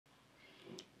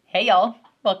Hey y'all,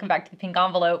 welcome back to the pink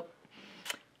envelope.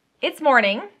 It's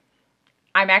morning.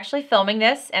 I'm actually filming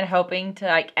this and hoping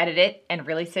to edit it and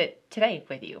release it today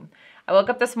with you. I woke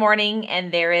up this morning and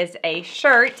there is a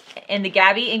shirt in the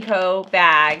Gabbie and Co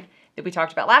bag that we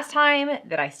talked about last time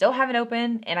that I still haven't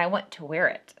opened and I want to wear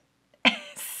it.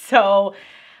 So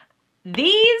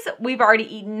these, we've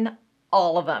already eaten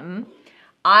all of them.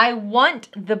 I want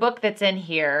the book that's in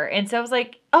here. And so I was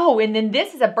like, oh, and then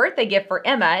this is a birthday gift for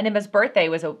Emma. And Emma's birthday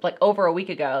was like over a week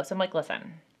ago. So I'm like,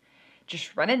 listen,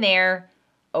 just run in there,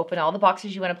 open all the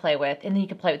boxes you want to play with, and then you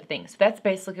can play with the things. So that's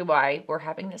basically why we're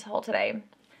having this haul today.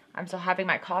 I'm still having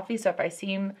my coffee. So if I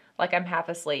seem like I'm half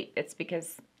asleep, it's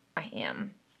because I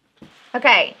am.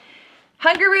 Okay.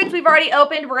 Hungryroots, we've already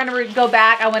opened. We're going to go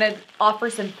back. I want to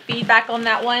offer some feedback on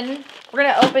that one. We're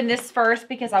going to open this first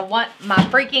because I want my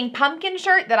freaking pumpkin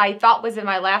shirt that I thought was in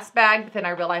my last bag, but then I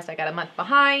realized I got a month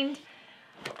behind.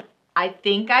 I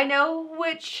think I know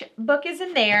which book is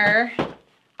in there.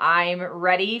 I'm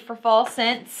ready for fall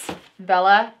scents.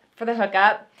 Bella for the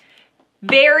hookup.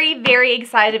 Very, very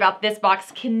excited about this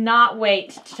box. Cannot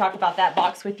wait to talk about that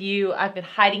box with you. I've been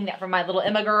hiding that from my little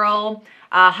Emma girl.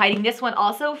 Hiding this one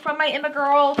also from my Emma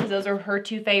girl because those are her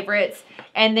two favorites.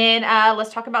 And then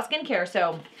let's talk about skincare.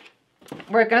 So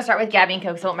we're going to start with Gabbie & Co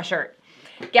because I want my shirt.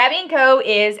 Gabbie & Co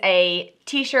is a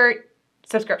t-shirt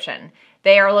subscription.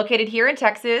 They are located here in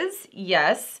Texas,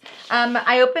 yes.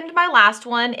 I opened my last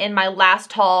one in my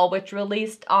last haul, which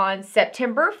released on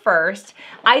September 1st.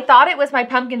 I thought it was my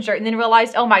pumpkin shirt and then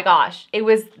realized, oh my gosh, it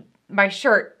was my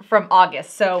shirt from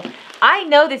August. So I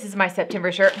know this is my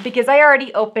September shirt because I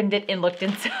already opened it and looked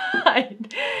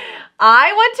inside.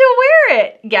 I want to wear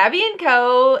it. Gabbie &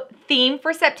 Co theme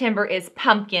for September is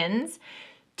pumpkins.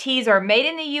 Teas are made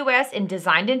in the U.S. and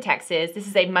designed in Texas. This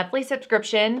is a monthly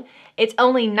subscription. It's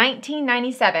only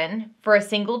 $19.97 for a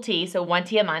single tea, so one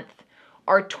tea a month,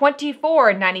 or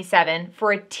 $24.97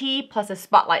 for a tea plus a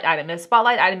spotlight item. And a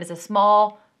spotlight item is a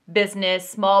small business,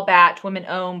 small batch,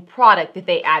 women-owned product that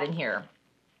they add in here.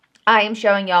 I am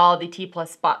showing y'all the tea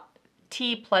plus spotlight.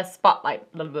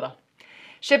 Blah, blah, blah.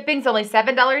 Shipping's only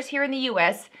 $7 here in the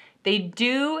U.S. They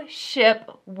do ship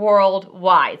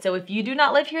worldwide. So if you do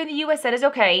not live here in the U.S., that is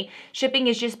okay. Shipping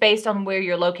is just based on where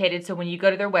you're located. So when you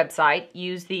go to their website,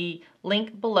 use the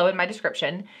link below in my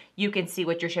description. You can see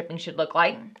what your shipping should look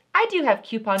like. I do have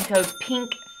coupon code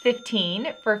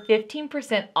PINK15 for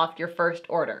 15% off your first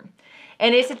order.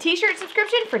 And it's a t-shirt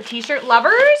subscription for t-shirt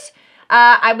lovers.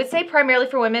 I would say primarily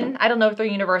for women. I don't know if they're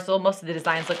universal. Most of the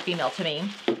designs look female to me.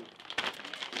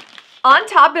 On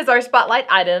top is our spotlight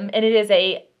item, and it is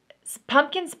a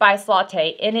pumpkin spice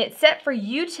latte, and it's set for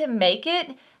you to make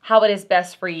it how it is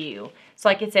best for you. So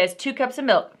like it says, 2 cups of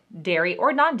milk, dairy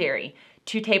or non-dairy,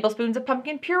 2 tablespoons of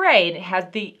pumpkin puree. And it has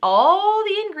all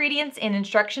the ingredients and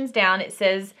instructions down. It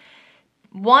says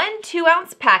 1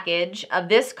 2-ounce package of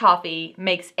this coffee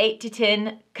makes 8 to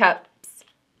 10 cups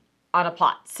on a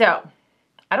pot. So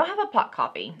I don't have a pot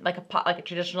coffee, like a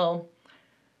traditional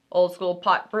old school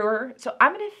pot brewer. So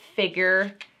I'm gonna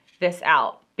figure this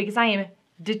out because I am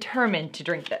determined to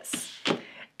drink this. And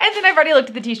then I've already looked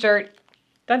at the t-shirt.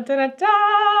 Dun, dun, dun,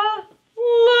 dun.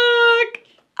 Look,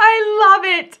 I love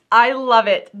it. I love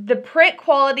it. The print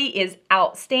quality is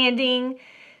outstanding.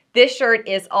 This shirt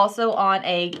is also on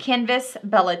a canvas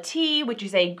Bella tee, which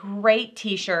is a great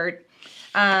t-shirt.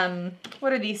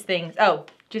 What are these things? Oh,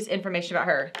 just information about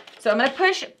her. So I'm gonna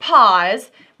push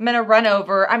pause. I'm gonna run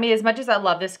over. I mean, as much as I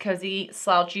love this cozy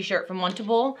slouchy shirt from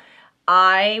Wantable,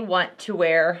 I want to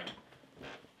wear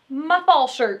my fall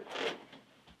shirt.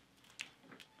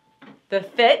 The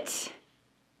fit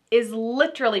is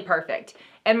literally perfect.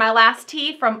 And my last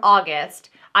tee from August,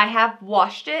 I have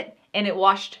washed it and it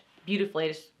washed beautifully. I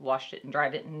just washed it and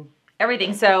dried it and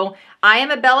everything. So I am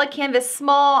a Bella Canvas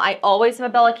small. I always am a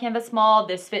Bella Canvas small.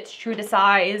 This fits true to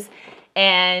size.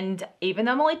 And even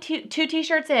though I'm only two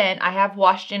t-shirts in, I have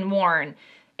washed and worn.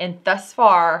 And thus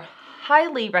far,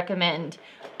 highly recommend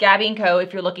Gabbie & Co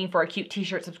if you're looking for a cute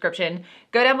t-shirt subscription.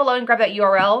 Go down below and grab that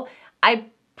URL. I'm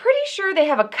pretty sure they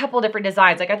have a couple different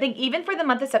designs. Like I think even for the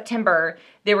month of September,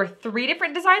 there were 3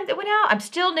 different designs that went out. I'm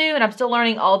still new and I'm still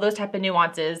learning all those type of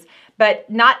nuances, but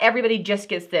not everybody just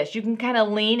gets this. You can kind of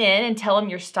lean in and tell them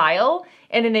your style,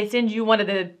 and then they send you one of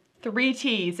the 3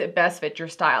 tees that best fit your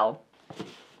style.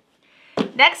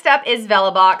 Next up is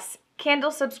VellaBox.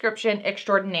 Candle subscription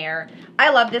extraordinaire. I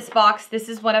love this box. This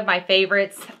is one of my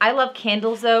favorites. I love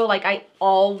candles though. Like I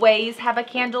always have a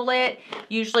candle lit.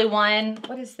 Usually one,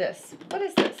 what is this? What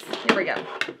is this? Here we go.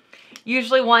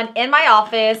 Usually one in my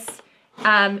office,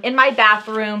 in my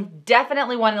bathroom,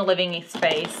 definitely one in the living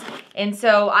space. And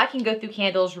so I can go through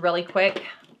candles really quick.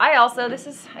 I also, this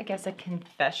is, I guess, a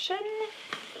confession.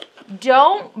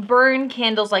 Don't burn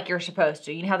candles like you're supposed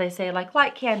to. You know how they say, like,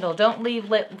 light candle, don't leave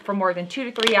lit for more than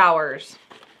 2 to 3 hours.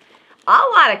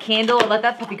 I'll light a candle and let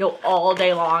that puppy go all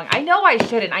day long. I know I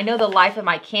shouldn't. I know the life of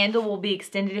my candle will be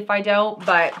extended if I don't,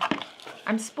 but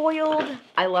I'm spoiled.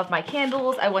 I love my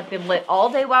candles. I want them lit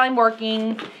all day while I'm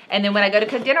working. And then when I go to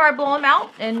cook dinner, I blow them out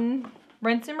and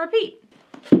rinse and repeat.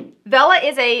 Vella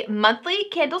is a monthly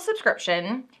candle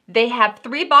subscription. They have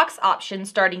 3 box options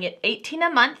starting at $18 a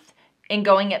month and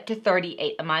going up to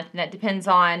 $38 a month. And that depends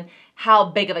on how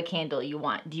big of a candle you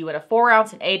want. Do you want a 4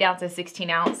 ounce, an 8 ounce, a 16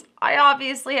 ounce? I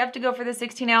obviously have to go for the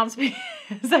 16 ounce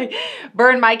because I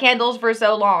burn my candles for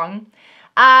so long.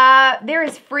 There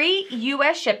is free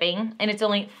US shipping, and it's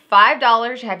only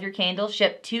 $5 to have your candles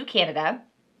shipped to Canada.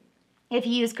 If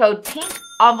you use code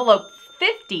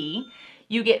PINKENVELOPE50,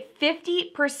 you get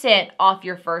 50% off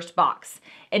your first box.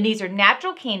 And these are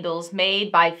natural candles made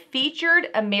by featured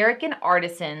American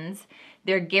artisans.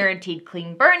 They're guaranteed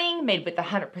clean burning, made with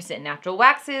 100% natural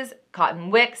waxes,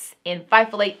 cotton wicks, and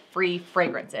phypholate-free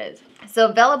fragrances.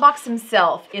 So VellaBox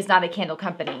himself is not a candle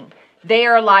company. They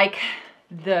are like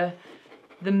the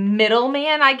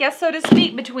middleman, I guess, so to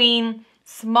speak, between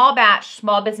small batch,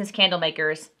 small business candle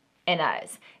makers and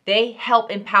us. They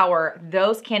help empower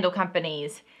those candle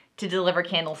companies to deliver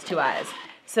candles to us.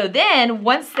 So then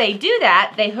once they do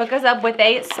that, they hook us up with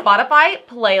a Spotify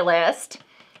playlist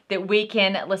that we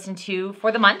can listen to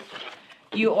for the month.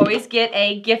 You always get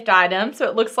a gift item. So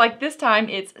it looks like this time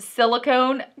it's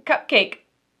silicone cupcake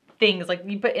things like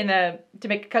you put in to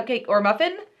make a cupcake or a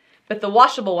muffin, but the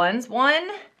washable ones. 1,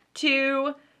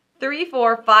 2, 3,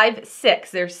 4, 5,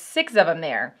 6. There's 6 of them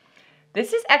there.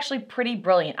 This is actually pretty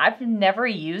brilliant. I've never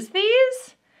used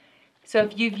these. So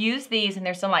if you've used these and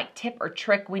there's some like tip or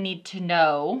trick we need to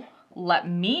know, let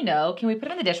me know. Can we put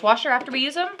them in the dishwasher after we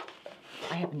use them?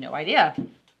 I have no idea.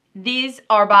 These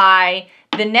are by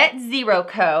the Net Zero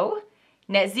Co.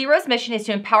 Net Zero's mission is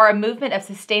to empower a movement of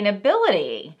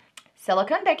sustainability.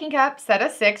 Silicone baking cup, set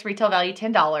of 6, retail value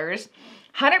 $10.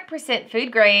 100%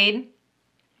 food grade,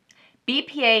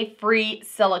 BPA-free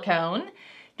silicone.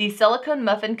 These silicone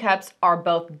muffin cups are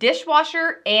both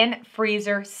dishwasher and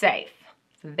freezer safe.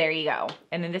 So there you go.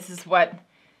 And then this is what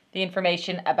the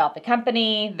information about the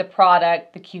company, the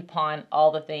product, the coupon,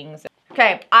 all the things.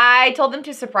 Okay, I told them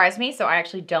to surprise me, so I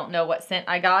actually don't know what scent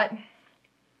I got.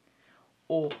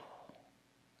 Oh,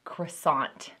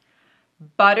 croissant.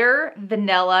 Butter,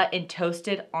 vanilla, and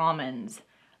toasted almonds.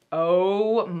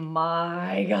 Oh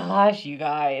my gosh, you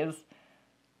guys.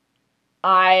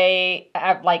 I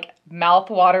have like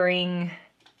mouth-watering,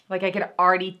 like I can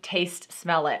already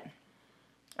smell it.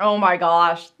 Oh my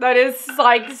gosh, that is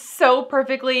like so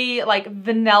perfectly like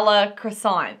vanilla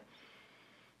croissant.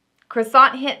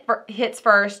 Croissant hits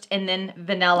first and then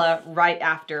vanilla right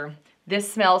after.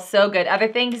 This smells so good. Other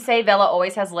thing to say, Vella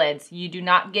always has lids. You do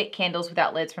not get candles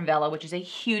without lids from Vella, which is a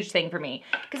huge thing for me.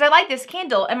 Because I like this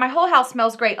candle and my whole house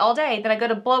smells great all day. Then I go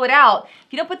to blow it out.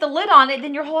 If you don't put the lid on it,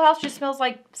 then your whole house just smells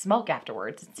like smoke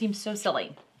afterwards. It seems so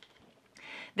silly.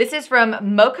 This is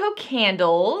from Moco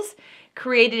Candles,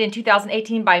 created in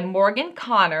 2018 by Morgan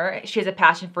Connor. She has a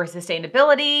passion for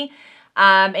sustainability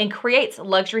and creates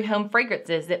luxury home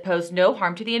fragrances that pose no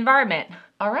harm to the environment.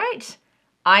 All right,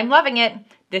 I'm loving it.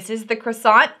 This is the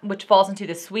croissant, which falls into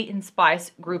the sweet and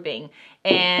spice grouping.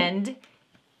 And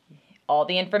all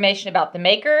the information about the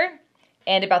maker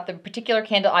and about the particular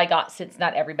candle I got, since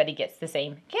not everybody gets the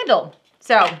same candle.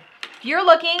 So if you're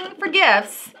looking for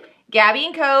gifts, Gabbie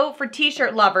and Co for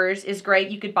t-shirt lovers is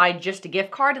great. You could buy just a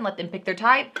gift card and let them pick their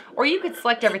type, or you could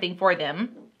select everything for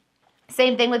them.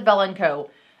 Same thing with Vella and Co.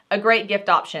 A great gift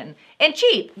option. And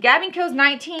cheap. Gabbie and Co is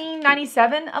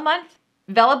 $19.97 a month.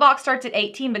 VellaBox starts at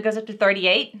 $18 but goes up to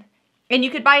 $38. And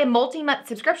you could buy a multi-month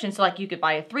subscription. So like you could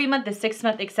buy a 3-month, a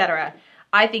 6-month, etc.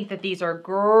 I think that these are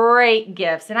great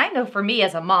gifts. And I know for me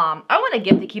as a mom, I want a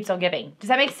gift that keeps on giving. Does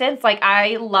that make sense? Like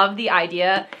I love the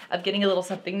idea of getting a little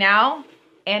something now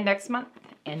and next month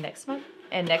and next month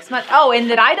and next month. Oh, and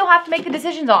that I don't have to make the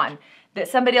decisions on. That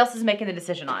somebody else is making the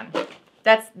decision on.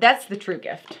 That's the true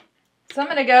gift. So I'm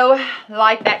going to go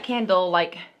light that candle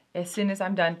like as soon as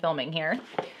I'm done filming here.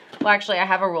 Well, actually, I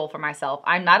have a rule for myself.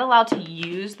 I'm not allowed to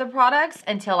use the products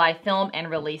until I film and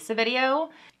release a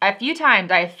video. A few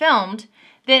times I filmed,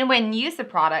 then went and used the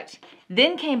product,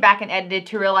 then came back and edited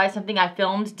to realize something I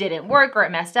filmed didn't work or it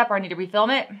messed up or I need to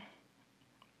refilm it.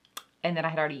 And then I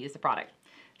had already used the product.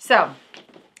 So,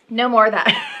 no more of that.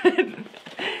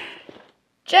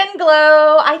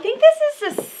 Genglow. I think this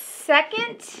is the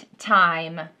second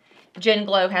time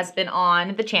Genglow has been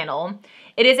on the channel.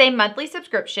 It is a monthly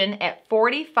subscription at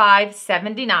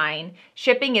 $45.79.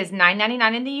 Shipping is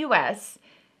 $9.99 in the US.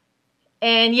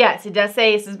 And yes, it does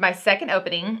say this is my second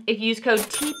opening. If you use code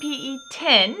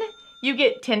TPE10, you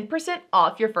get 10%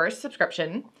 off your first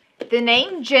subscription. The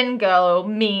name Genglow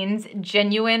means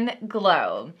genuine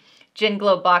glow.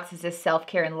 Genglow Box is a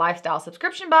self-care and lifestyle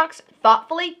subscription box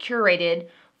thoughtfully curated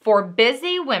for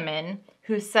busy women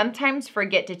who sometimes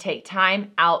forget to take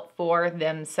time out for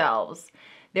themselves.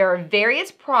 There are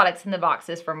various products in the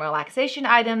boxes, from relaxation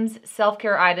items,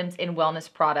 self-care items, and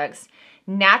wellness products,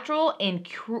 natural and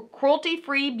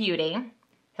cruelty-free beauty,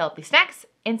 healthy snacks,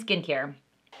 and skincare.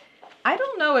 I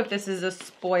don't know if this is a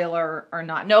spoiler or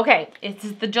not. No, okay,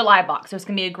 it's the July box, so it's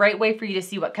gonna be a great way for you to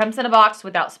see what comes in a box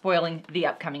without spoiling the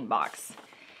upcoming box.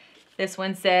 This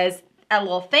one says a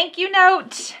little thank you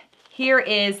note. Here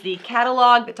is the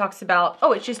catalog that talks about,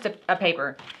 oh, it's just a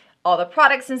paper. All the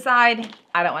products inside.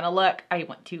 I don't want to look, I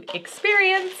want to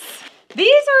experience.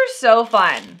 These are so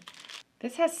fun.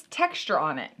 This has texture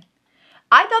on it.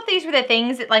 I thought these were the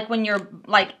things that, like, when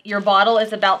your bottle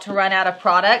is about to run out of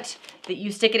product, that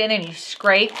you stick it in and you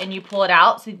scrape and you pull it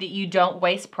out so that you don't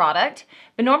waste product.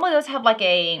 But normally those have like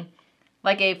a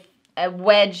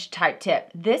wedge type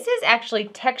tip. This is actually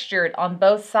textured on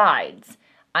both sides.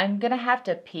 I'm gonna have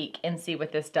to peek and see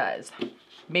what this does.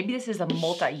 Maybe this is a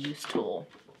multi-use tool.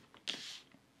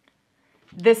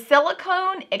 The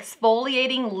silicone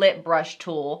exfoliating lip brush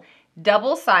tool,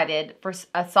 double-sided, for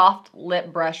a soft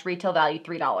lip brush, retail value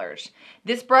 $3.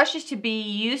 This brush is to be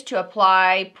used to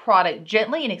apply product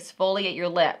gently and exfoliate your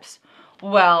lips.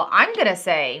 Well, I'm gonna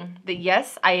say that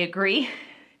yes, I agree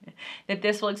that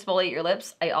this will exfoliate your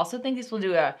lips. I also think this will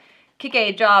do a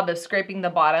kick-a job of scraping the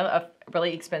bottom of a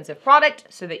really expensive product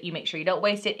so that you make sure you don't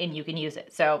waste it and you can use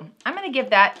it. So I'm gonna give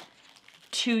that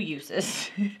 2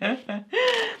 uses.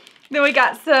 Then we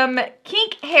got some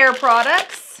kink hair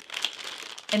products,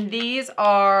 and these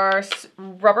are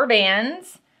rubber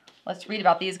bands. Let's read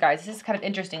about these guys. This is kind of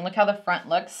interesting. Look how the front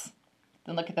looks,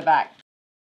 then look at the back.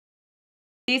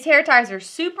 These hair ties are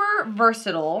super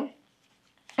versatile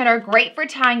and are great for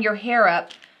tying your hair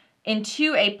up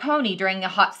into a pony during the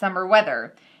hot summer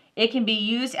weather. It can be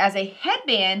used as a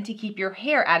headband to keep your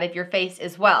hair out of your face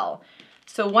as well.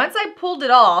 So once I pulled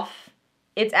it off,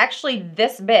 it's actually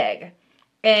this big.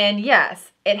 And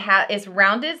yes, it's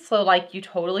rounded, so like you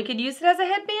totally could use it as a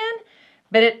headband,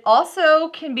 but it also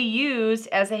can be used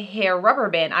as a hair rubber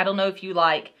band. I don't know if you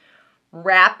like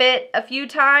wrap it a few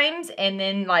times and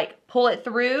then like pull it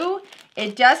through.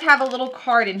 It does have a little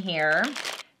card in here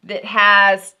that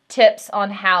has tips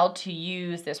on how to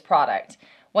use this product.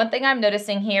 One thing I'm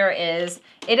noticing here is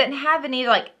it doesn't have any,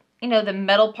 like, you know, the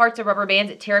metal parts of rubber bands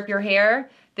that tear up your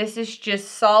hair. This is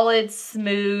just solid,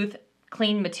 smooth,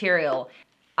 clean material.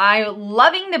 I'm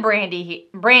loving the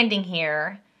branding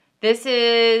here. This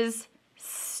is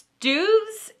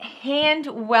Stu's Hand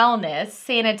Wellness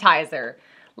Sanitizer.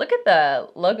 Look at the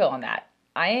logo on that.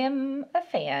 I am a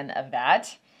fan of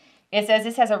that. It says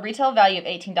this has a retail value of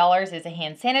 $18. It's a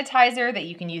hand sanitizer that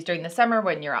you can use during the summer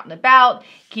when you're out and about.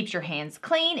 Keeps your hands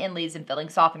clean and leaves them feeling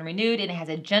soft and renewed, and it has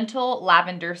a gentle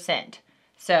lavender scent.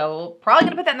 So probably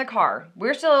gonna put that in the car.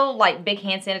 We're still like big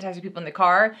hand sanitizer people in the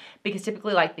car because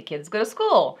typically like the kids go to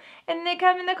school and they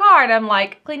come in the car and I'm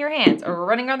like, clean your hands, or we're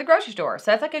running around the grocery store.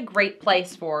 So that's like a great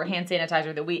place for hand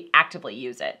sanitizer that we actively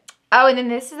use it. Oh, and then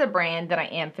this is a brand that I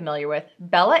am familiar with,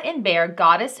 Bella and Bear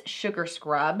Goddess Sugar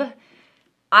Scrub.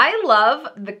 I love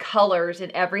the colors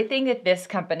and everything that this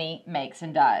company makes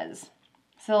and does.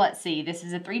 So let's see, this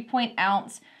is a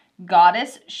 3-ounce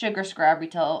Goddess Sugar Scrub,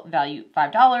 retail value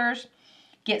 $5.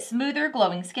 Get smoother,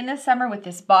 glowing skin this summer with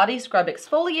this body scrub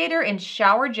exfoliator and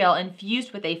shower gel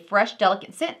infused with a fresh,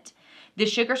 delicate scent. This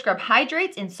sugar scrub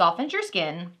hydrates and softens your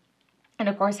skin, and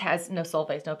of course has no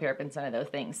sulfates, no parabens, none of those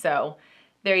things. So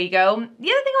there you go. The other thing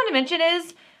I want to mention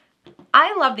is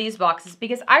I love these boxes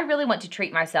because I really want to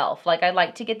treat myself. Like, I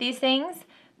like to get these things,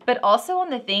 but also on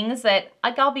the things that,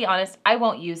 like, I'll be honest, I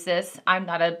won't use this. I'm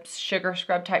not a sugar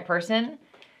scrub type person.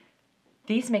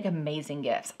 These make amazing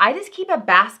gifts. I just keep a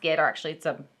basket, or actually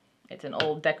it's an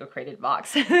old decorated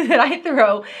box that I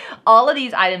throw all of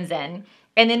these items in.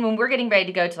 And then when we're getting ready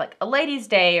to go to like a ladies'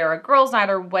 day or a girls' night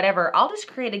or whatever, I'll just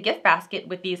create a gift basket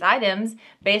with these items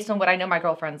based on what I know my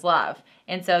girlfriends love.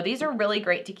 And so these are really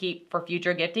great to keep for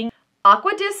future gifting.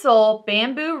 Aqua de Sol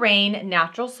Bamboo Rain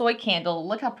Natural Soy Candle.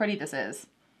 Look how pretty this is.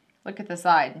 Look at the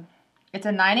side. It's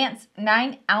a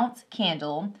 9-ounce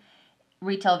candle.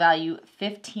 Retail value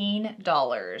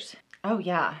 $15. Oh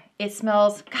yeah, it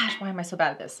smells, gosh, why am I so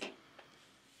bad at this?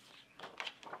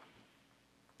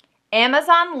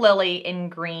 Amazon Lily in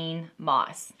green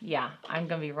moss. Yeah, I'm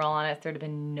going to be real honest. There'd have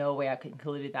been no way I could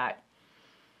include that.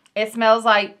 It smells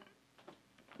like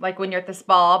when you're at the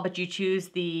spa, but you choose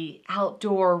the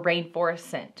outdoor rainforest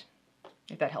scent,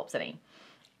 if that helps any.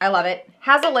 I love it.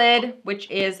 Has a lid,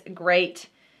 which is great,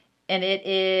 and it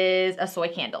is a soy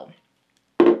candle.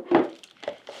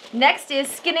 Next is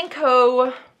Skin &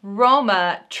 Co.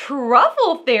 Roma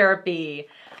Truffle Therapy,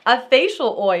 a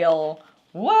facial oil.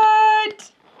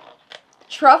 What?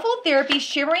 Truffle Therapy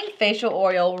Shimmering Facial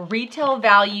Oil, retail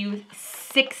value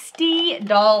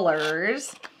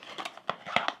 $60,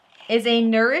 is a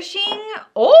nourishing,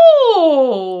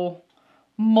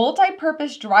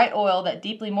 multi-purpose dry oil that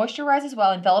deeply moisturizes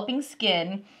while enveloping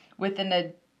skin within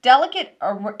a delicate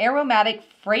aromatic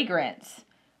fragrance.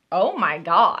 Oh my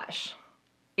gosh.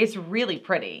 It's really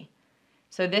pretty.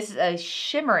 So this is a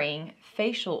shimmering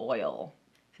facial oil.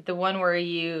 The one where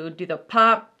you do the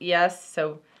pump, yes,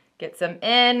 so get some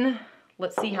in.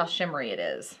 Let's see how shimmery it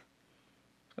is.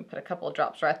 We'll put a couple of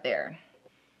drops right there.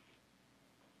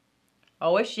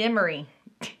 Oh, it's shimmery.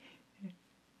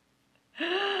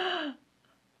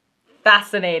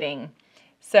 Fascinating.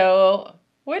 So,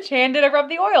 which hand did I rub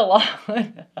the oil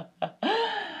on?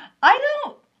 I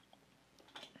don't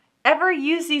ever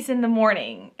use these in the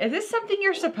morning. Is this something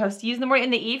you're supposed to use in the morning?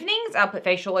 In the evenings, I'll put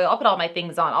facial oil. I'll put all my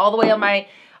things on, all the way on my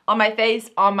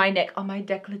face, on my neck, on my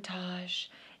décolletage,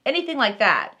 anything like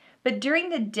that. But during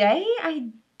the day, I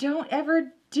don't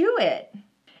ever do it.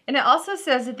 And it also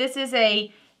says that this is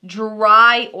a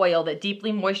dry oil that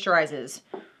deeply moisturizes.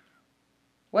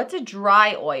 What's a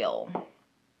dry oil?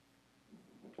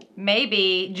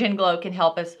 Maybe Genglow can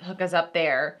help us, hook us up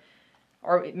there.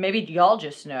 Or maybe y'all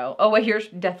just know. Oh, wait, you're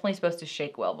definitely supposed to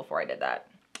shake well before I did that.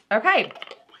 Okay.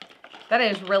 That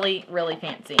is really, really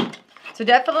fancy. So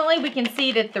definitely we can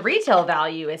see that the retail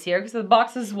value is here because the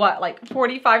box is what, like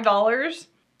 $45?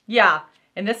 Yeah.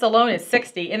 And this alone is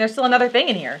 $60. And there's still another thing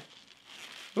in here.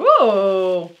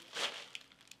 Ooh.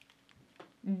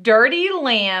 Dirty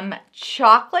Lamb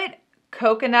Chocolate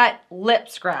Coconut Lip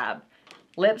Scrub.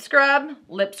 Lip scrub,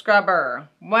 lip scrubber.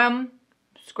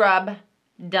 Scrub,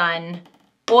 done.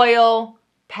 Oil,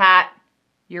 pat,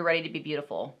 you're ready to be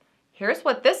beautiful. Here's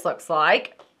what this looks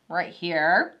like right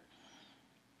here.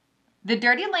 The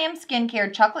Dirty Lamb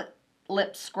Skincare Chocolate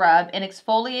Lip Scrub and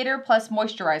Exfoliator plus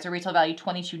Moisturizer, retail value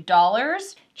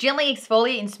 $22. Gently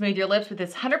exfoliate and smooth your lips with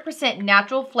this 100%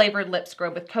 natural flavored lip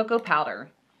scrub with cocoa powder.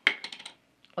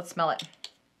 Let's smell it.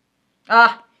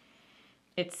 Ah,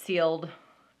 it's sealed.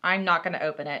 I'm not going to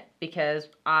open it because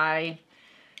I,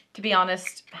 to be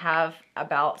honest, have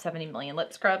about 70 million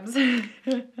lip scrubs from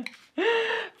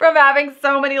having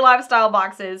so many lifestyle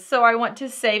boxes. So I want to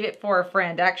save it for a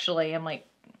friend. Actually, I'm like,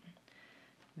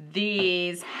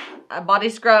 these, a body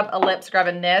scrub, a lip scrub,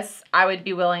 and this, I would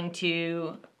be willing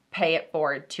to pay it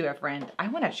forward to a friend. I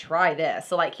want to try this.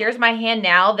 So like, here's my hand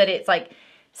now that it's like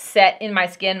set in my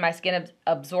skin. My skin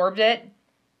absorbed it.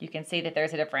 You can see that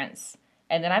there's a difference.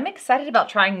 And then I'm excited about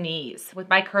trying these with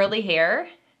my curly hair.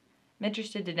 I'm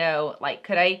interested to know, like,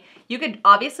 you could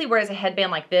obviously wear it as a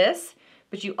headband like this,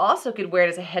 but you also could wear it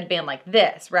as a headband like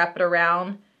this. Wrap it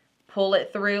around, pull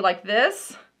it through like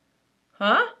this.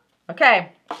 Huh?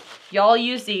 Okay. Y'all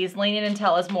use these. Lean in and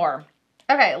tell us more.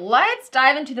 Okay, let's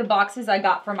dive into the boxes I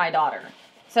got for my daughter.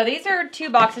 So these are 2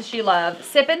 boxes she loves.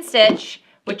 Sip and Stitch,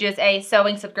 which is a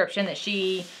sewing subscription that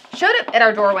she showed up at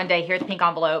our door one day here at the pink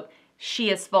envelope. She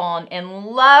has fallen in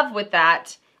love with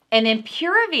that. And then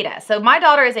PuraVida. So my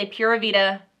daughter is a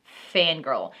PuraVida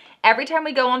fangirl. Every time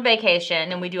we go on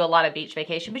vacation, and we do a lot of beach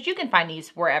vacation, but you can find these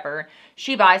wherever,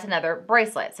 she buys another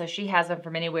bracelet. So she has them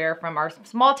from anywhere from our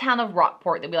small town of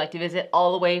Rockport that we like to visit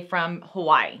all the way from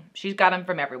Hawaii. She's got them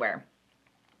from everywhere.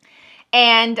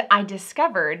 And I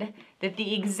discovered that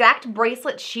the exact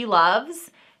bracelet she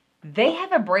loves, they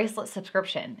have a bracelet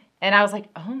subscription. And I was like,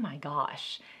 oh my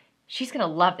gosh. She's going to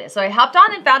love this. So I hopped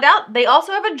on and found out they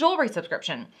also have a jewelry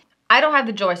subscription. I don't have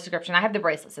the jewelry subscription. I have the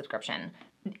bracelet subscription.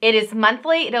 It is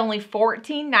monthly at only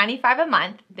 $14.95 a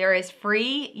month. There is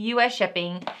free US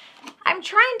shipping. I'm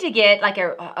trying to get like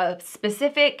a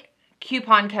specific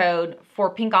coupon code for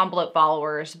pink envelope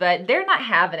followers, but they're not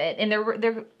having it, and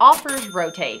their offers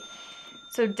rotate.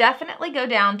 So definitely go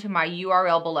down to my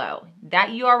URL below. That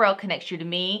URL connects you to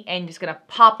me, and it's going to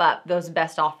pop up those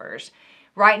best offers.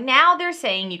 Right now, they're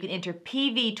saying you can enter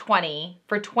PV20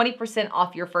 for 20%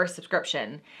 off your first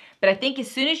subscription. But I think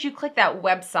as soon as you click that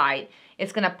website,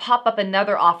 it's going to pop up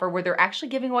another offer where they're actually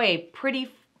giving away a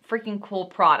pretty freaking cool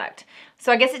product.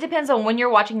 So I guess it depends on when you're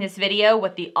watching this video,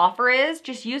 what the offer is.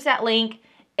 Just use that link.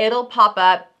 It'll pop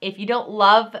up. If you don't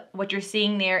love what you're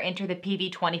seeing there, enter the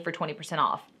PV20 for 20%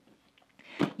 off.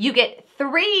 You get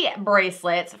 3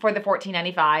 bracelets for the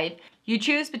 $14.95. You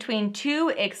choose between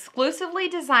 2 exclusively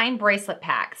designed bracelet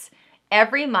packs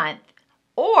every month,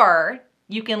 or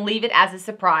you can leave it as a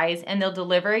surprise and they'll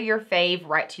deliver your fave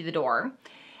right to the door.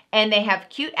 And they have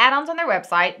cute add-ons on their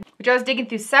website, which I was digging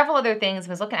through several other things and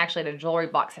was looking actually at a jewelry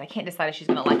box that I can't decide if she's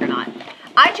gonna like or not.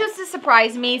 I chose to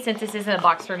surprise me since this isn't a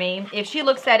box for me. If she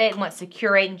looks at it and wants to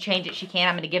curate and change it, she can.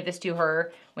 I'm gonna give this to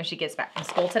her when she gets back from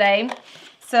school today.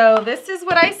 So this is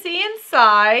what I see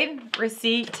inside.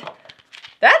 Receipt.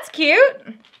 That's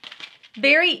cute.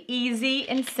 Very easy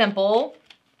and simple.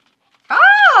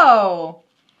 Oh!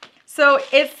 So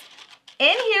it's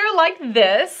in here like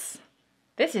this.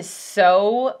 This is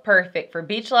so perfect for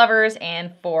beach lovers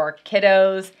and for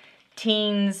kiddos,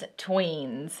 teens,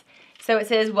 tweens. So it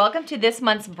says, welcome to this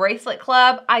month's bracelet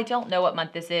club. I don't know what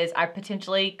month this is. I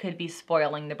potentially could be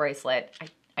spoiling the bracelet.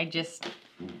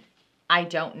 I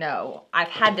don't know. I've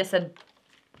had this a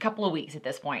couple of weeks at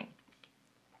this point.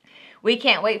 We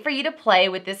can't wait for you to play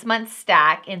with this month's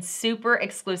stack and super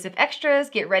exclusive extras.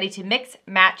 Get ready to mix,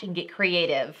 match, and get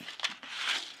creative.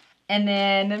 And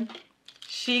then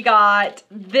she got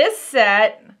this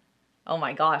set. Oh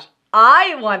my gosh,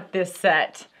 I want this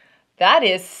set. That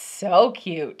is so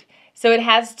cute. So it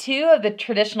has 2 of the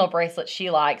traditional bracelets she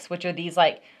likes, which are these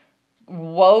like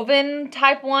woven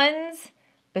type ones.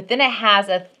 But then it has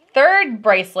a 3rd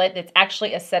bracelet that's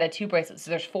actually a set of 2 bracelets. So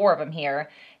there's 4 of them here.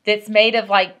 That's made of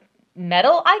like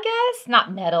metal, I guess?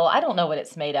 Not metal. I don't know what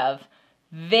it's made of.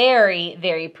 Very,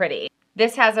 very pretty.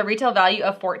 This has a retail value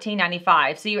of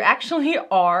 $14.95. So you actually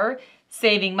are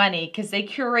saving money because they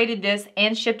curated this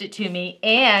and shipped it to me,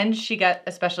 and she got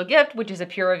a special gift, which is a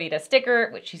PuraVida sticker,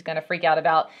 which she's gonna freak out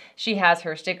about. She has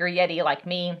her sticker Yeti like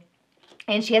me,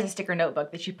 and she has a sticker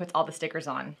notebook that she puts all the stickers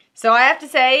on. So I have to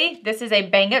say, this is a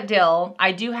bang up deal.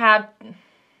 I do have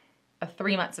a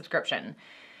 3-month subscription.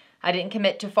 I didn't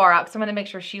commit too far out because I wanted to make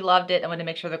sure she loved it. I wanted to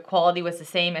make sure the quality was the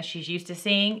same as she's used to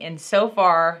seeing, and so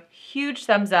far, huge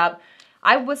thumbs up.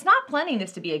 I was not planning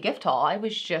this to be a gift haul. I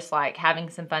was just like having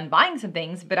some fun buying some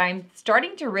things, but I'm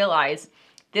starting to realize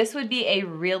this would be a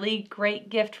really great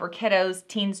gift for kiddos,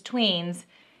 teens, tweens.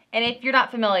 And if you're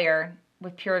not familiar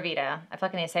with PuraVida, I feel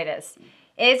like I need to say this.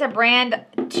 It is a brand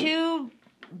 2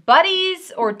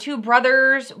 buddies or 2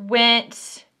 brothers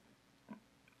went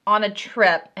on a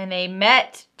trip and they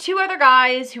met 2 other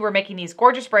guys who were making these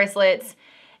gorgeous bracelets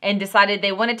and decided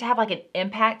they wanted to have like an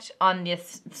impact on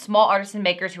these small artisan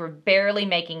makers who were barely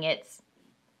making it.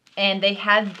 And they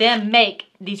had them make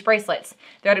these bracelets.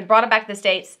 They had brought them back to the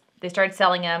States. They started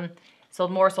selling them. Sold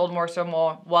more, sold more, sold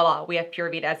more. Voila, we have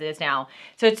PuraVida as it is now.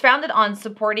 So it's founded on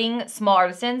supporting small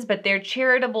artisans, but their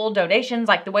charitable donations,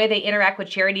 like the way they interact with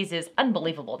charities, is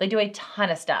unbelievable. They do a ton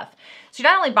of stuff. So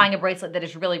you're not only buying a bracelet that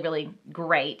is really, really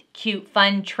great, cute,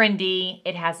 fun, trendy,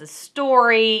 it has a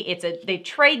story, they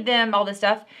trade them, all this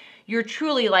stuff. You're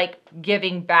truly like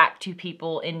giving back to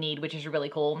people in need, which is really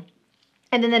cool.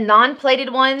 And then the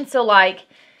non-plated ones, so like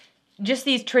just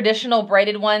these traditional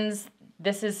braided ones,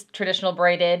 this is traditional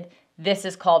braided. This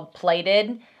is called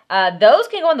plated. Those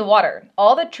can go in the water.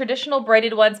 All the traditional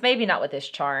braided ones, maybe not with this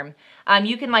charm.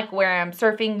 You can like wear them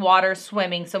surfing, water,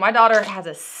 swimming. So my daughter has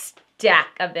a stack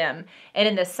of them. And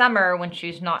in the summer when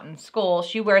she's not in school,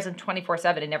 she wears them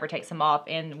 24/7 and never takes them off.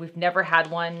 And we've never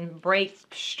had one break,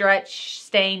 stretch,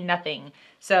 stain, nothing.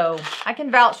 So I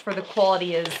can vouch for the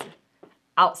quality is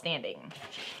outstanding.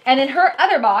 And in her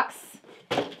other box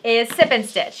is Sip and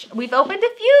Stitch. We've opened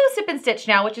a few Sip and Stitch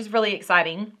now, which is really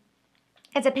exciting.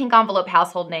 It's a pink envelope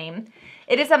household name.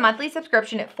 It is a monthly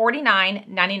subscription at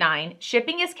 $49.99.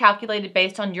 Shipping is calculated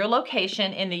based on your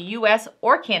location in the US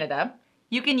or Canada.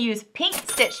 You can use Pink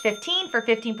Stitch 15 for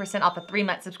 15% off a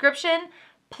 3-month subscription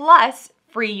plus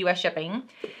free US shipping.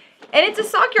 And it's a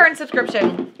sock yarn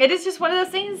subscription. It is just one of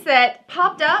those things that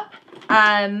popped up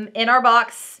in our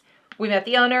box. We met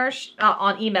the owner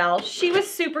on email. She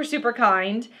was super, super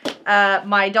kind.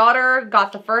 My daughter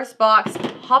got the first box,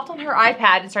 hopped on her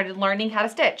iPad and started learning how to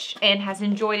stitch and has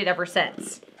enjoyed it ever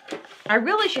since. I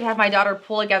really should have my daughter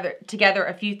pull together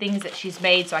a few things that she's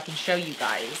made so I can show you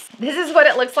guys. This is what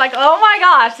it looks like. Oh my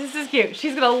gosh, this is cute.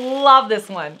 She's gonna love this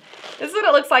one. This is what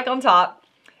it looks like on top.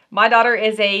 My daughter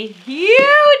is a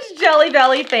huge Jelly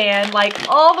Belly fan, like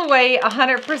all the way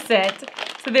 100%.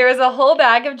 So there is a whole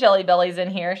bag of Jelly Bellies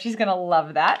in here. She's gonna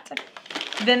love that.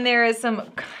 Then there is some,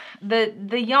 the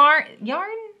yarn,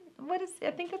 what is,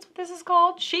 I think that's what this is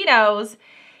called. She knows,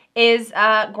 is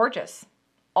gorgeous.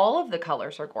 All of the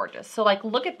colors are gorgeous. So like,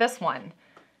 look at this one.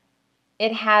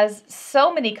 It has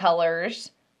so many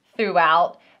colors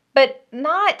throughout, but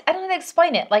not, I don't know how to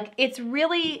explain it. Like it's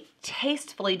really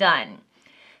tastefully done.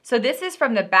 So this is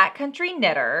from the Backcountry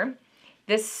Knitter.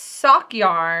 This sock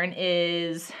yarn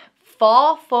is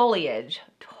Fall Foliage.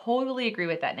 Totally agree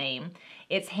with that name.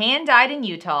 It's hand dyed in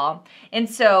Utah. And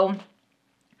so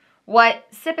what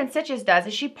Sip and Stitches does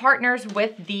is she partners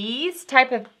with these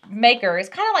type of makers,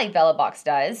 kind of like VellaBox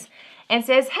does, and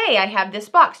says, hey, I have this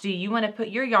box. Do you want to put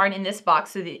your yarn in this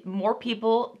box so that more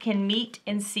people can meet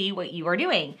and see what you are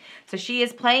doing? So she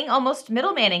is playing almost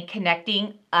middleman and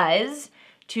connecting us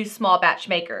to small batch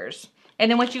makers. And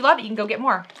then once you love it, you can go get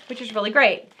more, which is really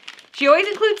great. She always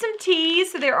includes some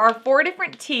teas, so there are 4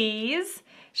 different teas.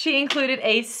 She included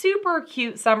a super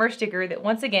cute summer sticker that,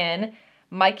 once again,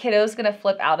 my kiddo's gonna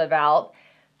flip out about.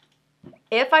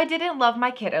 If I didn't love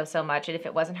my kiddo so much, and if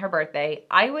it wasn't her birthday,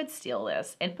 I would steal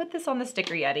this and put this on the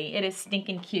sticker yeti. It is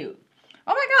stinking cute.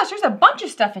 Oh my gosh, there's a bunch of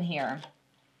stuff in here.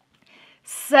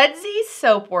 Sudsy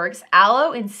Soapworks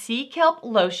Aloe and Sea Kelp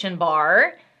Lotion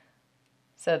Bar.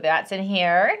 So that's in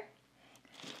here.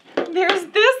 There's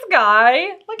this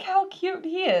guy. Look how cute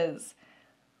he is.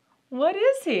 What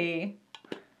is he?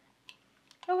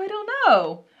 Oh, I don't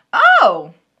know.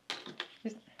 Oh!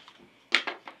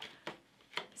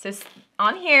 So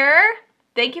on here,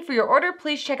 thank you for your order.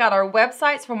 Please check out our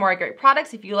websites for more great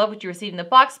products. If you love what you received in the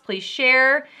box, please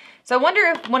share. So I wonder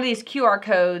if one of these QR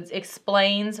codes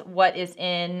explains what is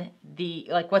in the,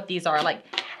 like what these are. Like,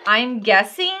 I'm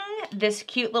guessing this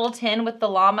cute little tin with the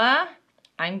llama,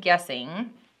 I'm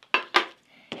guessing,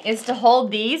 is to hold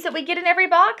these that we get in every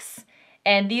box.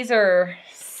 And these are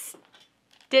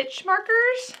stitch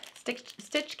markers,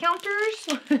 stitch counters.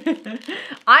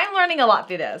 I'm learning a lot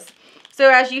through this. So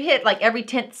as you hit like every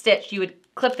 10th stitch, you would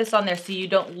clip this on there so you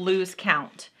don't lose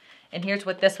count. And here's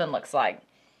what this one looks like,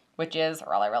 which is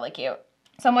really, really cute.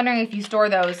 So I'm wondering if you store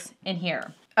those in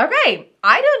here. Okay,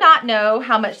 I do not know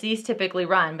how much these typically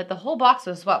run, but the whole box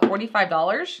was what,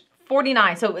 $45?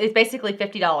 $49, so it's basically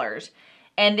 $50.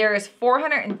 And there is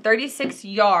 436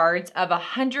 yards of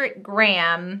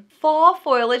 100-gram fall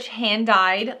foliage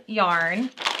hand-dyed yarn.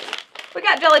 We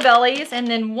got Jelly Bellies, and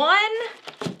then 1,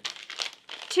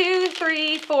 2,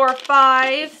 3, 4,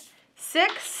 5,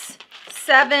 6,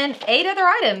 7, 8 other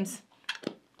items.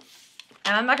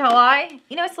 And I'm not gonna lie,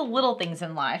 you know, it's the little things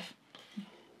in life.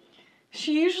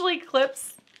 She usually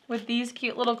clips with these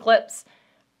cute little clips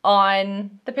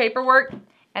on the paperwork,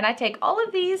 and I take all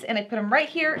of these and I put them right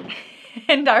here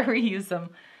and I reuse them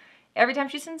every time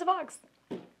she sends a box.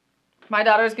 My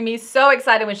daughter's gonna be so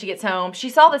excited when she gets home. She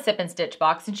saw the Sip and Stitch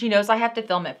box and she knows I have to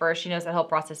film it first. She knows that whole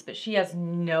process, but she has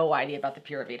no idea about the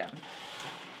PuraVida.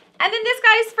 And then this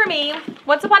guy's for me,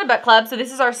 Once Upon a Book Club. So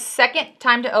this is our second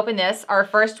time to open this. Our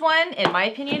first one, in my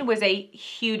opinion, was a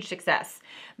huge success.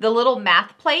 The little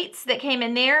math plates that came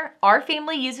in there, our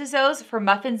family uses those for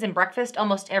muffins and breakfast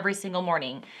almost every single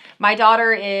morning. My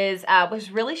daughter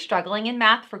was really struggling in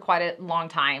math for quite a long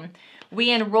time.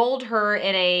 We enrolled her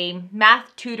in a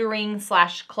math tutoring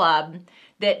 / club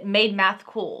that made math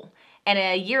cool. And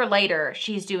a year later,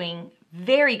 she's doing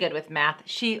very good with math.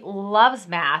 She loves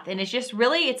math, and it's just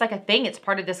really, it's like a thing. It's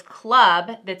part of this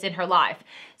club that's in her life.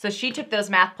 So she took those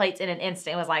math plates in an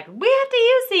instant and was like, we have to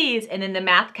use these. And then the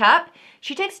math cup,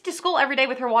 she takes it to school every day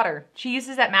with her water. She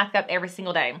uses that math cup every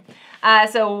single day.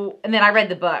 And then I read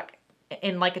the book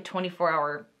in like a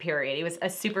 24-hour period. It was a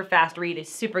super fast read, a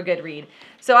super good read.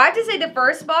 So I have to say the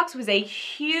first box was a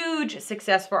huge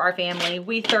success for our family.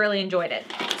 We thoroughly enjoyed it.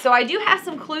 So I do have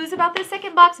some clues about this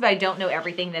second box, but I don't know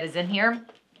everything that is in here.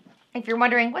 If you're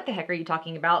wondering, what the heck are you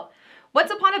talking about? Once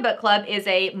Upon a Book Club is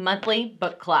a monthly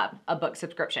book club, a book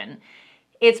subscription.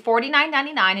 It's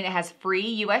 $49.99 and it has free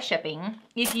US shipping.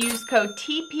 If you use code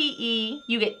TPE,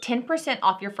 you get 10%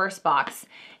 off your first box.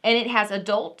 And it has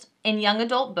adult and young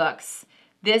adult books.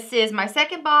 This is my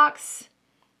second box.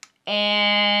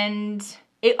 And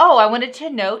I wanted to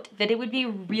note that it would be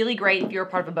really great if you're a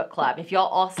part of a book club, if y'all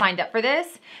all signed up for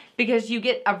this, because you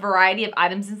get a variety of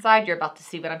items inside. You're about to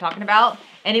see what I'm talking about.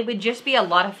 And it would just be a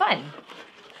lot of fun.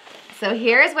 So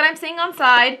here's what I'm seeing on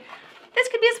side. This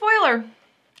could be a spoiler.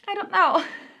 I don't know.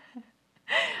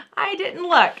 I didn't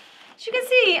look. As you can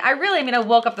see, I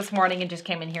woke up this morning and just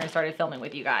came in here and started filming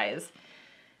with you guys.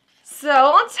 So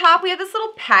on top, we have this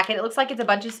little packet. It looks like it's a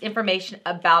bunch of information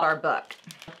about our book.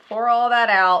 Pour all that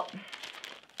out,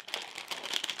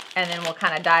 and then we'll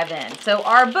kind of dive in. So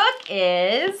our book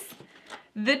is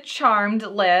The Charmed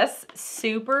List.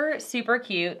 Super, super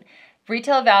cute.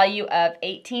 Retail value of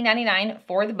 $18.99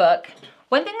 for the book.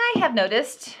 One thing I have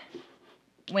noticed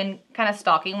when kind of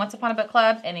stalking Once Upon a Book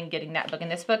Club and in getting that book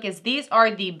and this book is these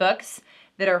are the books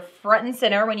that are front and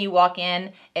center when you walk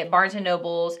in at Barnes &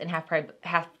 Noble's and half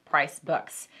price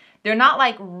books. They're not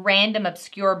like random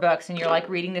obscure books and you're like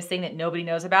reading this thing that nobody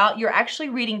knows about. You're actually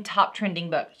reading top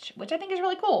trending books, which I think is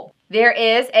really cool. There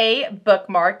is a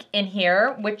bookmark in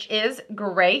here, which is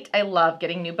great. I love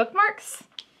getting new bookmarks.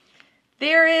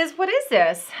 There is, what is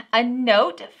this? A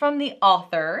note from the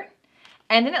author,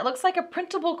 and then it looks like a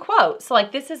printable quote. So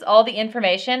like this is all the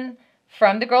information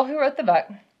from the girl who wrote the book.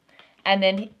 And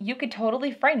then you could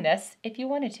totally frame this if you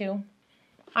wanted to.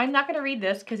 I'm not gonna read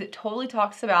this because it totally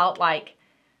talks about like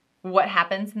what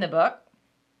happens in the book,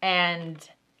 and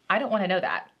I don't wanna know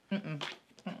that.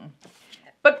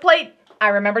 Book plate, I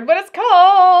remembered what it's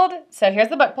called. So here's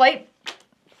the book plate.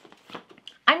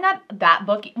 I'm not that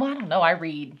booky, well, I don't know, I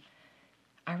read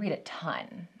a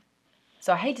ton.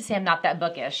 So I hate to say I'm not that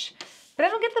bookish, but I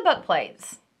don't get the book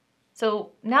plates.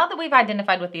 So now that we've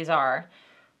identified what these are,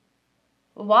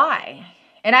 why?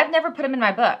 And I've never put them in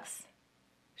my books.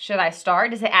 Should I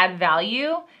start? Does it add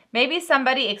value? Maybe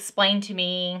somebody explain to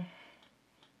me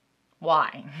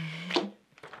why.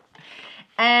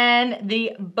 And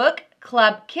the book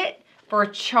club kit for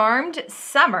Charmed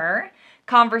Summer,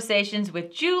 conversations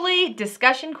with Julie,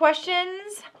 discussion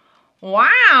questions.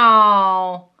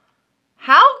 Wow.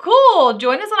 How cool.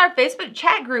 Join us on our Facebook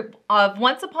chat group of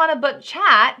Once Upon a Book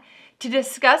Chat to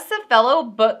discuss with fellow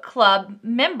book club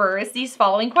members these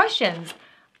following questions.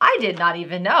 I did not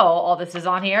even know all this is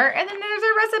on here. And then there's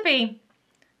a recipe.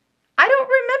 I don't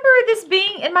remember this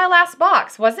being in my last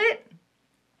box, was it?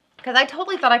 Because I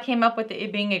totally thought I came up with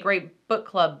it being a great book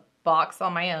club box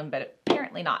on my own, but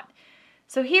apparently not.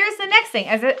 So here's the next thing.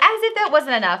 As if that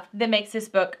wasn't enough, that makes this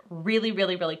book really,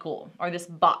 really, really cool, or this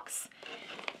box.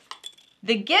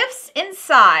 The gifts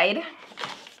inside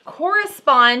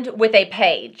correspond with a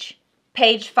page.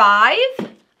 Page 5,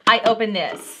 I open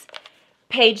this.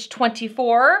 Page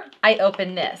 24, I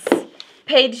open this.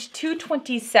 Page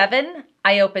 227,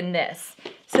 I open this.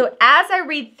 So as I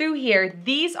read through here,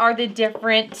 these are the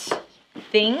different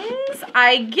things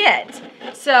I get.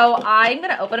 So I'm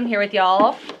gonna open them here with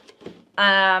y'all.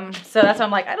 So that's why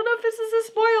I'm like, I don't know if this is a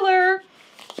spoiler.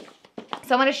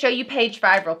 So I'm gonna show you page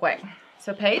 5 real quick.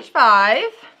 So page 5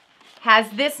 has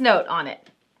this note on it.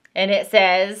 And it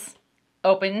says,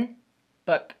 open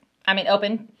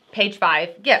page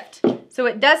 5 gift. So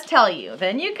it does tell you.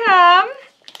 Then you come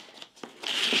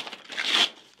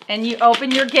and you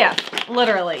open your gift,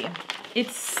 literally.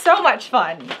 It's so much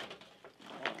fun.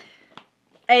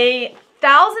 A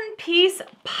 1,000-piece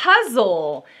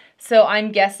puzzle. So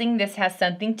I'm guessing this has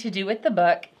something to do with the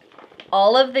book.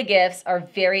 All of the gifts are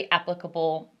very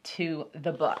applicable to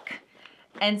the book.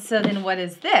 And so then what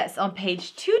is this? On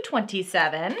page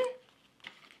 227,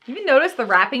 you can notice the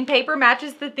wrapping paper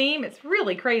matches the theme. It's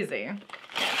really crazy.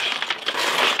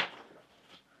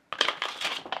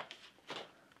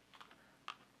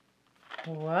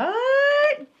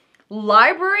 What?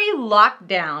 Library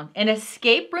Lockdown, an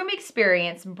escape room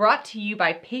experience brought to you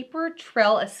by Paper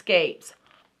Trail Escapes.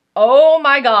 Oh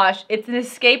my gosh, it's an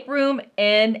escape room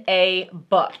in a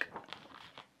book.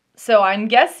 So I'm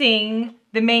guessing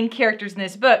the main characters in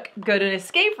this book go to an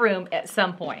escape room at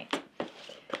some point.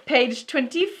 Page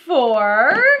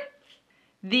 24,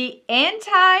 the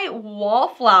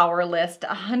anti-wallflower list,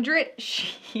 100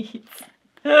 sheets.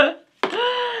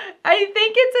 I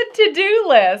think it's a to-do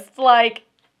list. Like,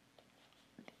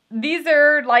 these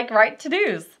are like right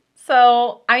to-dos.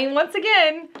 So, I mean, once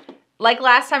again, like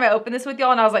last time I opened this with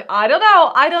y'all and I was like, I don't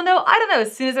know.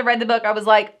 As soon as I read the book, I was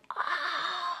like,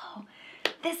 oh,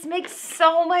 this makes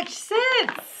so much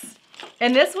sense.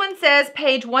 And this one says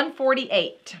page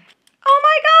 148. Oh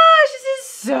my gosh, this is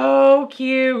so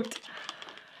cute.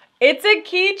 It's a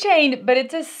keychain, but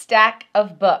it's a stack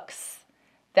of books.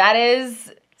 That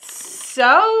is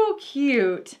so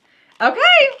cute. Okay,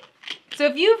 so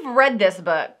if you've read this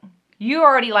book, you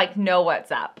already like know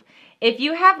what's up. If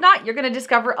you have not, you're gonna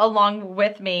discover along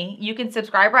with me. You can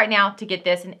subscribe right now to get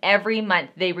this, and every month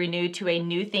they renew to a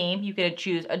new theme. You can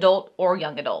choose adult or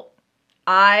young adult.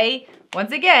 I,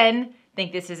 once again,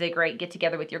 think this is a great get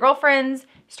together with your girlfriends,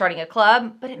 starting a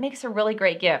club, but it makes a really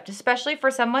great gift, especially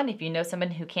for someone, if you know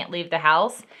someone who can't leave the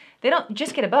house. They don't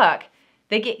just get a book,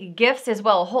 they get gifts as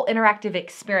well, a whole interactive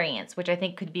experience, which I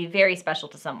think could be very special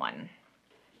to someone.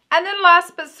 And then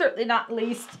last but certainly not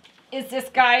least is this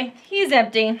guy. He's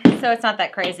empty, so it's not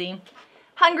that crazy.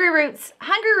 Hungryroots.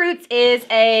 Hungryroots is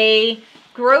a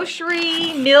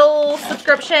grocery meal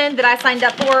subscription that I signed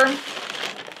up for.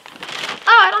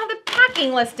 Oh, I don't have the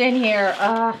packing list in here.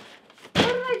 What did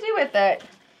I do with it?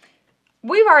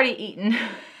 We've already eaten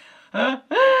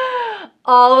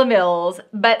all the meals,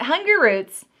 but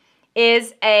Hungryroots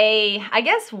is a, I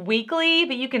guess, weekly,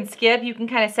 but you can skip. You can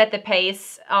kind of set the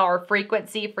pace or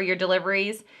frequency for your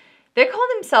deliveries. They call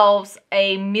themselves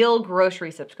a meal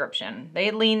grocery subscription.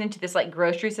 They lean into this like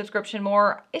grocery subscription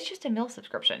more. It's just a meal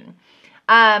subscription.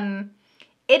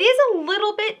 It is a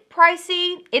little bit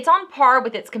pricey. It's on par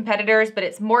with its competitors, but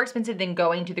it's more expensive than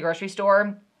going to the grocery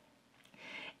store.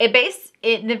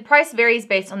 The price varies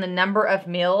based on the number of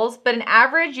meals, but an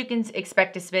average you can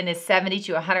expect to spend is $70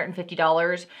 to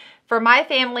 $150. For my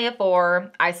family of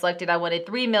 4, I wanted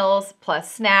 3 meals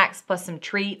plus snacks plus some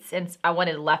treats, and I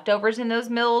wanted leftovers in those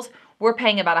meals. We're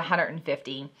paying about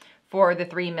 $150 for the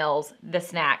 3 meals, the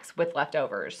snacks with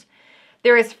leftovers.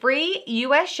 There is free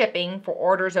U.S. shipping for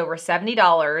orders over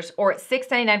 $70, or it's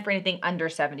 $6.99 for anything under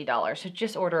 $70. So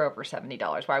just order over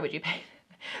 $70. Why would you pay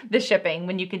the shipping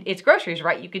when you can? It's groceries,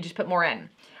 right? You could just put more in.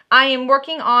 I am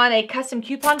working on a custom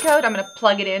coupon code. I'm going to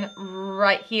plug it in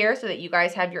right here so that you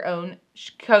guys have your own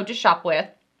code to shop with.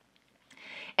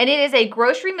 And it is a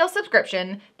grocery meal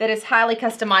subscription that is highly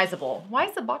customizable. Why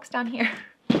is the box down here?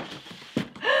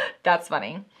 That's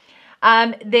funny.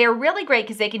 They're really great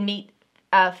because they can meet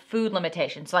food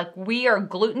limitations. Like, we are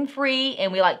gluten-free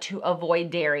and we like to avoid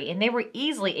dairy, and they were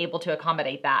easily able to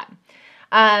accommodate that.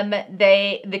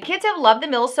 The kids have loved the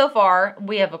meals so far.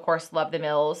 We have, of course, loved the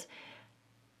meals.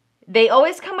 They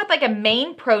always come with like a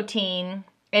main protein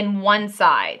in one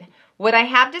side. What I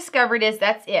have discovered is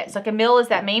that's it. It's like a meal is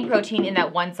that main protein in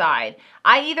that one side.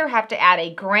 I either have to add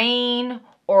a grain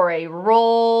or a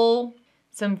roll,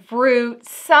 some fruit,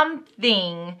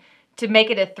 something to make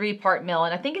it a 3-part meal.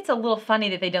 And I think it's a little funny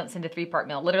that they don't send a 3-part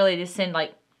meal. Literally, they just send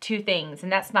like 2 things,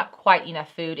 and that's not quite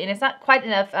enough food. And it's not quite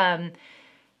enough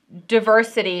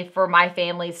diversity for my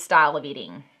family's style of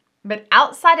eating. But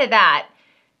outside of that,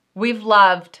 we've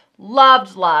loved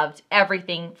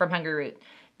everything from Hungryroots.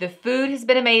 The food has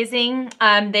been amazing.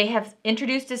 They have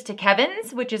introduced us to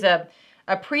Kevin's, which is a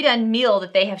pre-done meal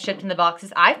that they have shipped in the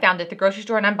boxes. I found at the grocery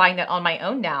store, and I'm buying that on my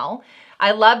own now.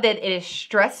 I love that it is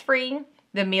stress-free.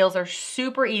 The meals are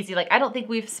super easy. Like, I don't think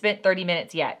we've spent 30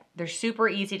 minutes yet. They're super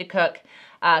easy to cook.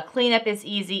 Cleanup is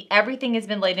easy. Everything has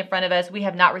been laid in front of us. We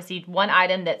have not received one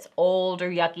item that's old or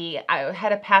yucky. I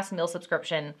had a past meal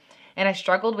subscription, and I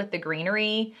struggled with the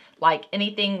greenery, like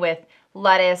anything with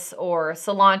lettuce or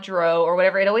cilantro or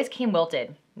whatever. It always came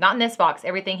wilted. Not in this box.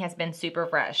 Everything has been super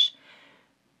fresh.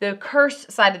 The curse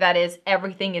side of that is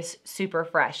everything is super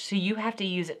fresh, so you have to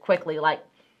use it quickly. Like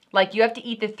you have to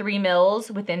eat the 3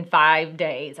 meals within 5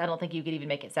 days. I don't think you could even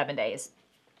make it 7 days.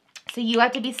 So you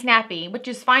have to be snappy, which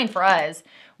is fine for us.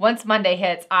 Once Monday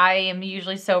hits, I am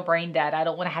usually so brain dead. I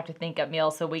don't want to have to think up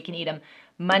meals, so we can eat them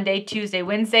Monday, Tuesday,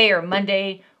 Wednesday, or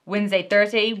Monday, Wednesday,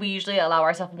 Thursday. We usually allow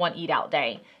ourselves one eat out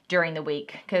day during the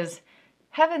week, because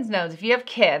heavens knows if you have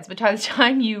kids, by the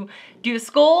time you do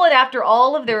school and after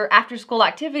all of their after school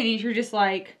activities, you're just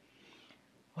like,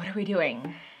 what are we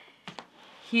doing?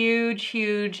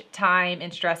 Huge time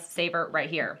and stress saver right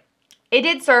here. It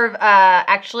did serve,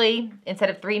 actually, instead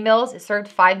of 3 meals, it served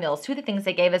 5 meals. 2 of the things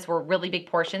they gave us were really big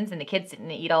portions, and the kids didn't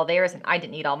eat all theirs, and I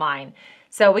didn't eat all mine.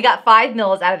 So we got 5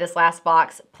 meals out of this last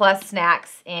box, plus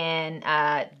snacks and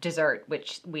dessert,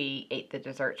 which we ate the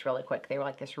desserts really quick. They were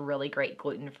like this really great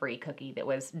gluten-free cookie that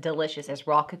was delicious as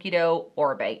raw cookie dough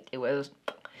or baked. It was...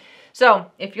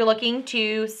 So if you're looking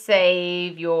to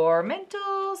save your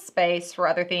mental space for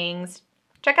other things,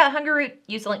 check out Hungryroots.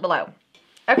 Use the link below.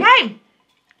 Okay.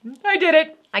 I did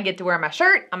it. I get to wear my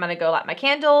shirt. I'm going to go light my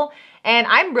candle. And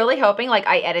I'm really hoping, like,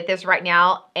 I edit this right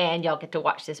now and y'all get to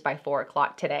watch this by 4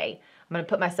 o'clock today. I'm going to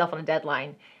put myself on a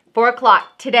deadline. 4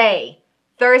 o'clock today,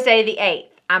 Thursday the 8th.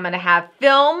 I'm going to have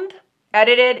filmed,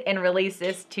 edited, and released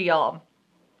this to y'all.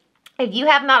 If you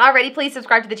have not already, please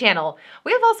subscribe to the channel.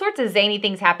 We have all sorts of zany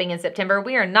things happening in September.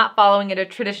 We are not following a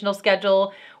traditional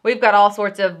schedule. We've got all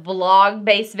sorts of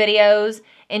vlog-based videos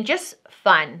and just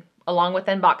fun, along with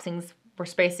unboxings. We're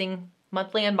spacing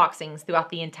monthly unboxings throughout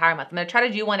the entire month. I'm going to try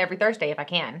to do one every Thursday if I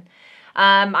can.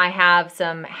 I have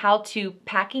some how-to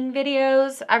packing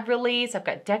videos I've released. I've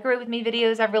got decorate with me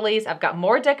videos I've released. I've got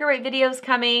more decorate videos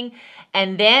coming.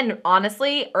 And then,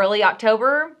 honestly, early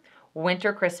October,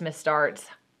 winter Christmas starts.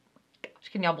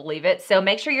 Gosh, can y'all believe it? So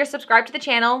make sure you're subscribed to the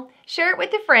channel. Share it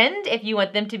with a friend if you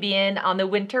want them to be in on the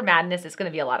winter madness. It's going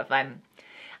to be a lot of fun.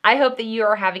 I hope that you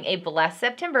are having a blessed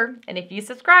September. And if you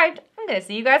subscribed, I'm going to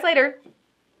see you guys later.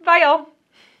 Bye, y'all.